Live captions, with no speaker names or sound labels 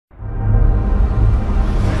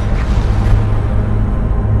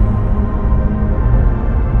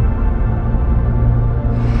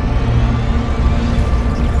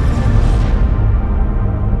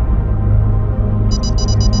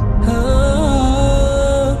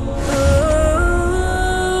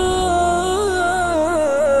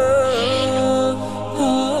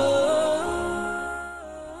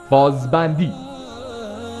فازبندی.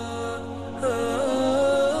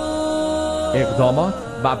 اقدامات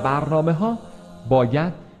و برنامه ها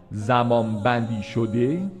باید زمان بندی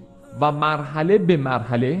شده و مرحله به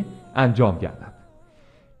مرحله انجام گردد،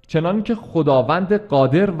 چنان که خداوند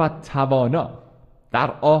قادر و توانا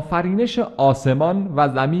در آفرینش آسمان و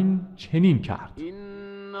زمین چنین کرد: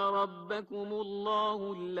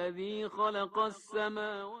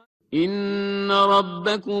 إن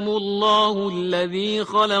ربكم الله الذي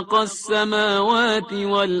خلق السماوات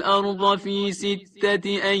والأرض في 6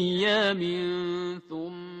 أيام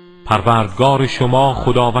پروردگار شما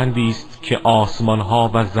خداوندی است که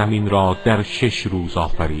آسمانها و زمین را در 6 روز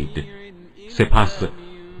آفرید، سپس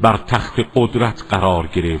بر تخت قدرت قرار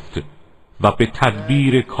گرفت و به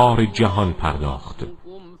تدبیر کار جهان پرداخت.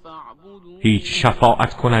 هیچ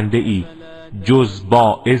شفاعت کننده ای جز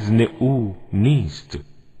با اذن او نیست.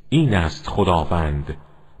 این است خداوند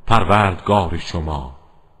پروردگار شما،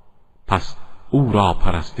 پس او را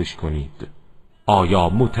پرستش کنید. آیا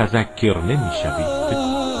متذکر نمی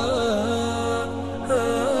شوید؟